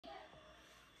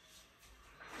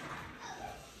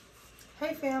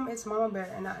Hey fam, it's Mama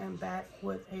Bear and I am back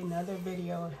with another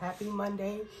video. Happy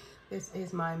Monday. This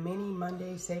is my mini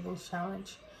Monday savings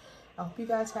challenge. I hope you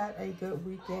guys had a good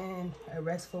weekend, a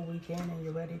restful weekend, and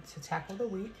you're ready to tackle the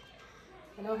week.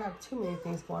 I don't have too many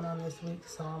things going on this week,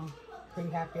 so I'm pretty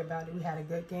happy about it. We had a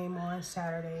good game on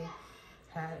Saturday,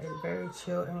 had a very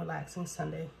chill and relaxing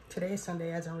Sunday. Today is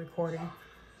Sunday as I'm recording,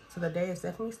 so the day is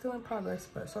definitely still in progress,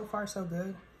 but so far so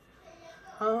good.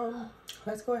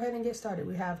 Let's go ahead and get started.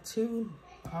 We have two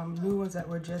new ones that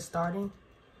we're just starting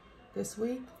this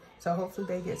week, so hopefully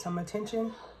they get some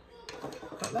attention.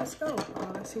 But let's go.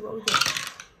 Let's see what we get.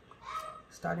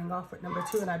 Starting off with number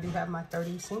 2, and I do have my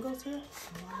 30 singles here.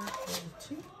 1,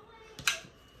 2.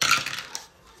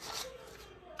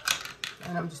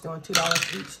 And I'm just doing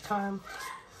 $2 each time,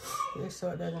 just so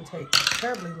it doesn't take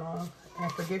terribly long.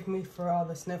 And forgive me for all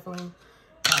the sniffling.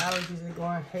 My allergies are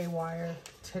going haywire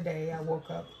today. I woke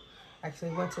up,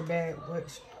 actually went to bed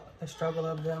with the struggle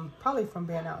of them, probably from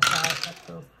being outside at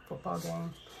the football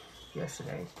game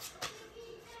yesterday.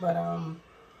 But I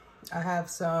have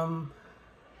some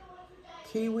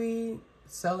kiwi,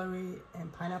 celery,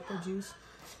 and pineapple juice.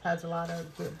 Has a lot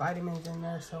of good vitamins in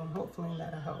there, so hopefully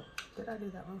that'll help. Did I do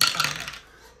that one?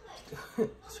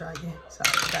 Let's try again. Sorry,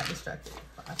 I got distracted.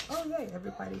 Oh yay,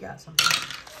 everybody got something.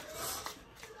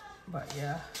 But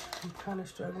yeah, I'm kind of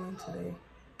struggling today.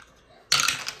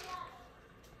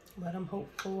 But I'm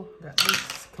hopeful that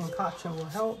this concoction will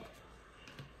help.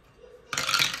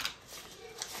 5,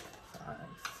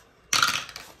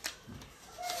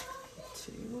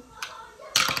 2,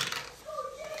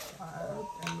 5,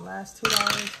 and the last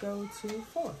 $2 go to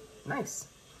 4. Nice.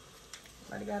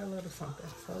 Everybody got a little something.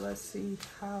 So let's see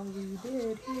how we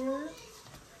did here.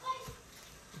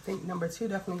 I think number 2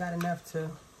 definitely got enough to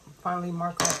finally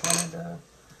mark off one of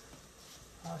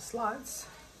the slots.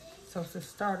 So to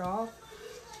start off,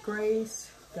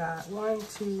 Grace got 1,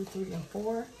 2, 3, and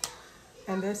 4.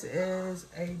 And this is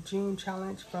a June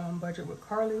challenge from Budget with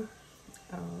Carly.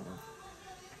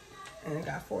 And it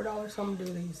got $4, so I'm gonna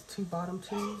do these 2 bottom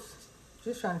 2s.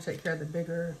 Just trying to take care of the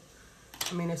bigger,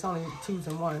 I mean, it's only 2s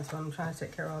and 1s, so I'm trying to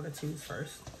take care of all the 2s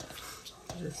first.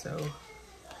 Just so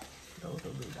those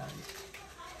will be done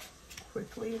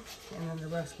quickly, and then the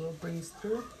rest will breeze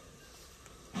through.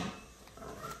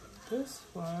 This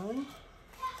one,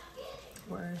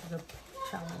 where is the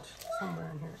challenge?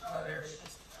 Somewhere in here. Oh, there it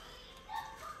is.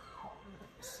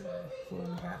 So we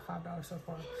only got $5 so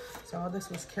far. So all this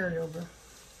was carryover.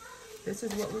 This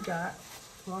is what we got.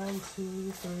 1,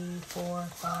 2, 3, 4,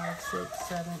 5, 6,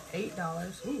 7,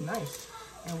 $8. Ooh, nice.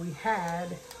 And we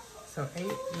had, so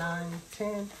 8, 9,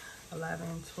 10,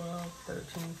 11, 12,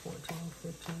 13, 14,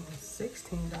 15, and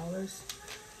 $16.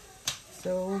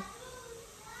 So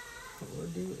what we'll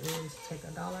do is take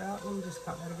 $1 out. Let me just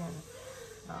count that again,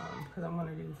 because I'm going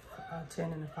to do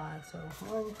 10 and a 5. So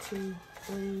 1, 2,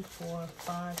 3, 4,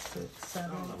 5, 6,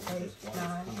 7, 8,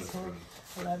 9, 10,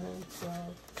 11,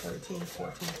 12, 13,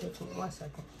 14, 15. 1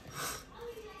 second.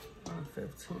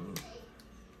 15.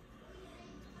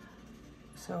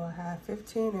 So I have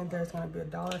 15, and there's going to be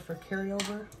 $1 for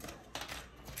carryover.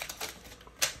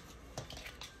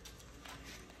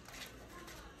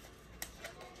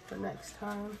 For next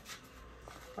time,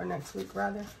 or next week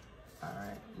rather. All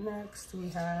right, next we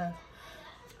have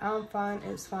I'm fine,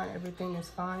 it's fine, everything is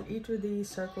fine. Each of these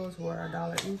circles were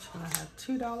 $1 each, and I have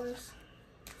 $2.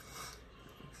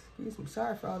 Excuse me,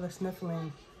 sorry for all the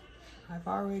sniffling. I've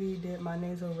already did my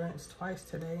nasal rinse twice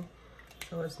today,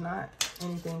 so it's not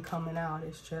anything coming out.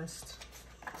 It's just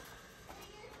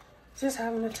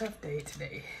having a tough day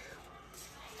today.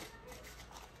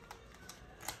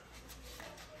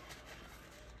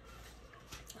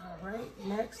 All right,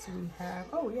 next we have,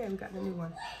 oh yeah, we got the new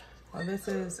one. Oh, this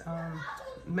is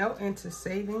Melt into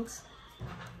Savings.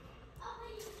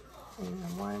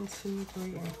 And 1, 2, 3,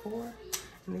 and 4.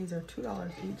 And these are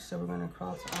 $2 each, so we're going to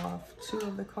cross off 2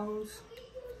 of the cones.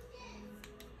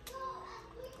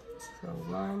 So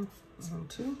 1 and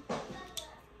 2.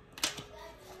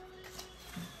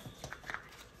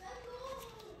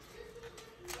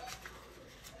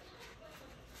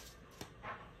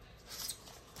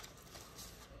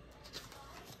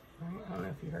 I don't know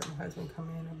if you heard my husband come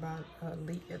in about a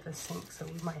leak at the sink, so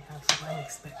we might have some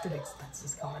unexpected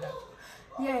expenses coming up.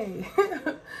 Yay!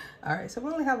 All right, so we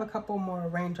only have a couple more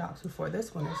raindrops before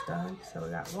this one is done. So we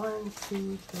got 1,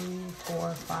 2, 3,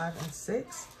 4, 5, and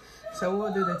 6. So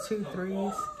we'll do the 2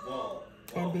 3s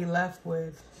and be left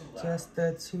with just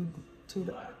the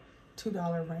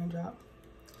 $2 raindrop.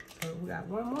 So we got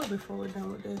one more before we're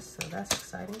done with this, so that's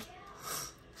exciting.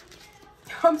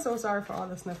 I'm so sorry for all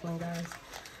the sniffling, guys.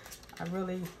 I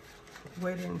really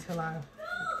waited until I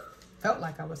felt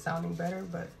like I was sounding better,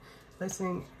 but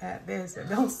listening at this, it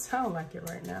don't sound like it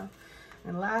right now.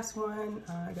 And last one,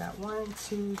 I got $1,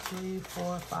 $2, $3,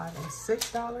 $4, $5, and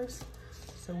 $6.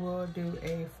 So we'll do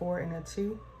a 4 and a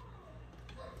 2.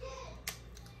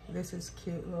 This is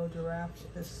cute, little giraffe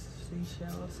with this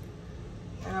seashells.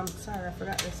 And I'm sorry, I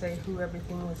forgot to say who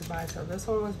everything was by. So this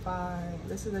one was by,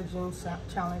 this is a June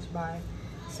challenge by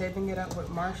Saving It Up with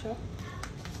Marsha.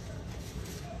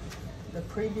 The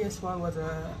previous one was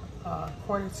a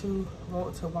Q2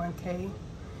 Road to 1K,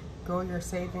 Grow Your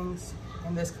Savings.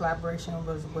 And this collaboration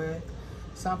was with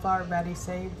Sunflower Batty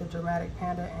Save, The Dramatic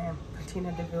Panda, and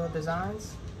Patina DeVille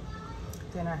Designs.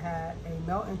 Then I had a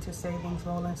Melt Into Savings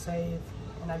Roll and Save,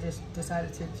 and I just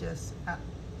decided to just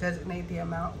designate the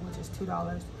amount, which is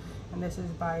 $2. And this is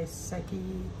by Seki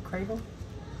Craven.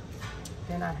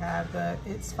 Then I have the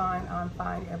It's Fine, I'm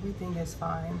Fine, Everything Is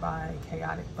Fine by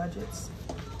Chaotic Budgets.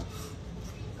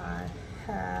 I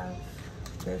have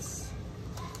this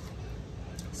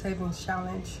savings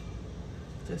challenge,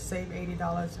 just save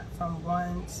 $80 from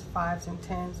 1s, 5s, and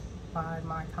 10s by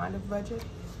My Kind of Budget.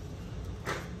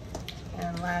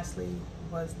 And lastly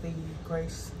was the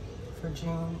Grace for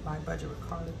June by Budget with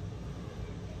Carly.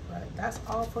 But that's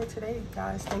all for today,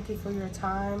 guys. Thank you for your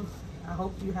time. I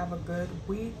hope you have a good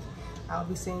week. I'll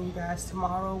be seeing you guys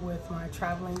tomorrow with my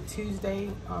Traveling Tuesday.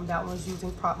 That one's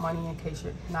using prop money in case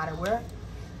you're not aware.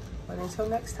 But until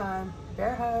next time,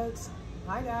 bear hugs.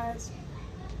 Bye, guys.